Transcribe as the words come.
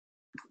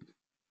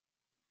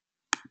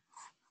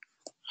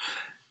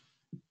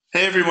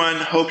Hey everyone,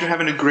 hope you're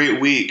having a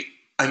great week.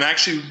 I'm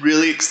actually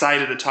really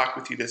excited to talk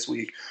with you this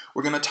week.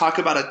 We're going to talk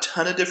about a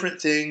ton of different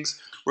things.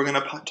 We're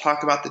going to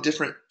talk about the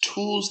different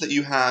tools that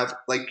you have,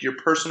 like your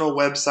personal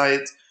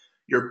websites,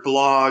 your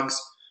blogs,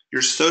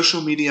 your social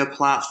media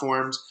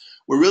platforms.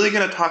 We're really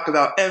going to talk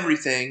about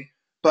everything,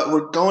 but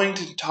we're going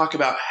to talk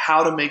about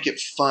how to make it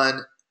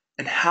fun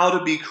and how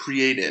to be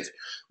creative.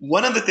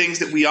 One of the things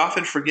that we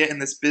often forget in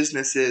this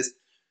business is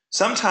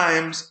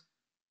sometimes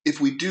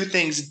if we do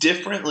things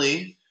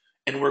differently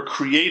and we're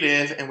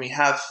creative and we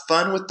have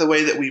fun with the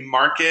way that we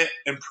market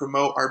and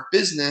promote our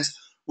business,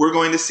 we're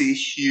going to see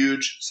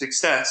huge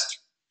success.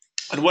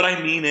 And what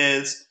I mean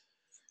is,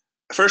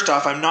 first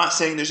off, I'm not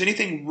saying there's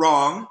anything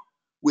wrong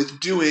with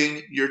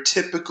doing your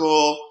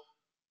typical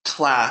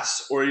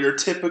class or your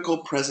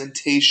typical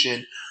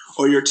presentation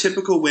or your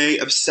typical way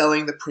of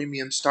selling the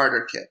premium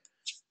starter kit.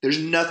 There's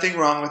nothing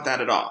wrong with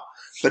that at all.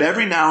 But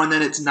every now and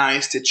then it's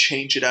nice to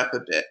change it up a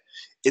bit.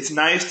 It's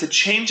nice to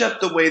change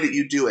up the way that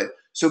you do it.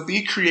 So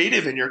be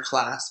creative in your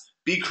class.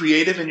 Be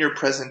creative in your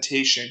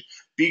presentation.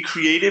 Be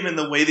creative in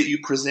the way that you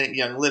present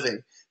Young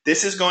Living.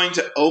 This is going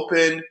to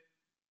open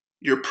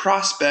your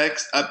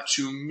prospects up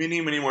to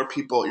many, many more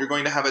people. You're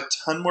going to have a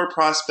ton more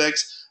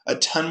prospects, a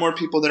ton more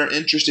people that are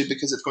interested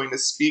because it's going to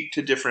speak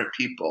to different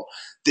people.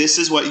 This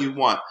is what you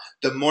want.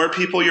 The more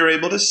people you're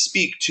able to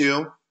speak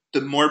to,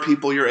 the more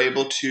people you're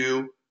able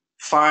to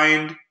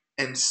find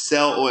and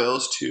sell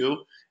oils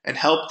to and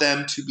help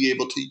them to be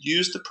able to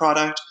use the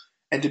product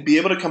and to be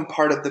able to become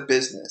part of the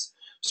business.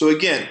 So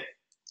again,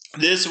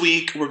 this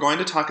week, we're going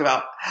to talk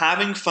about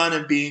having fun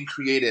and being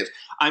creative.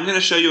 I'm going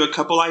to show you a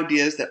couple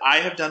ideas that I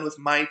have done with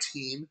my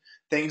team,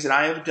 things that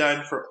I have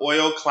done for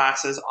oil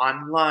classes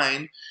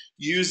online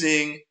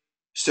using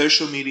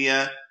social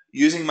media,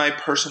 using my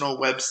personal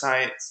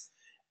websites.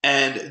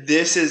 And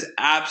this is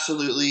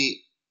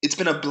absolutely, it's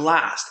been a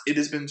blast. It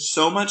has been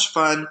so much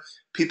fun.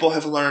 People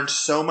have learned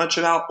so much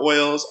about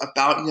oils,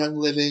 about Young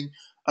Living,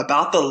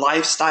 about the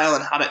lifestyle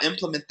and how to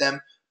implement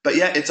them. But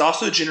yet, it's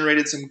also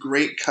generated some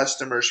great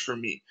customers for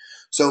me.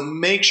 So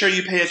make sure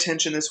you pay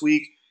attention this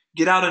week.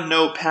 Get out a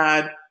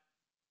notepad,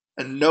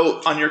 a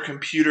note on your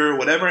computer,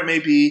 whatever it may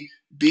be.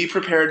 Be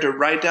prepared to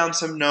write down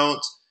some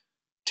notes,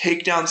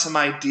 take down some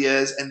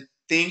ideas, and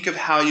think of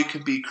how you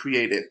can be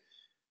creative.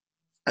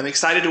 I'm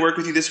excited to work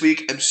with you this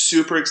week. I'm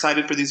super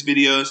excited for these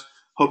videos.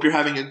 Hope you're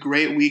having a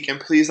great week. And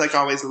please, like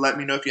always, let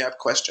me know if you have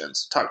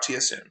questions. Talk to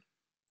you soon.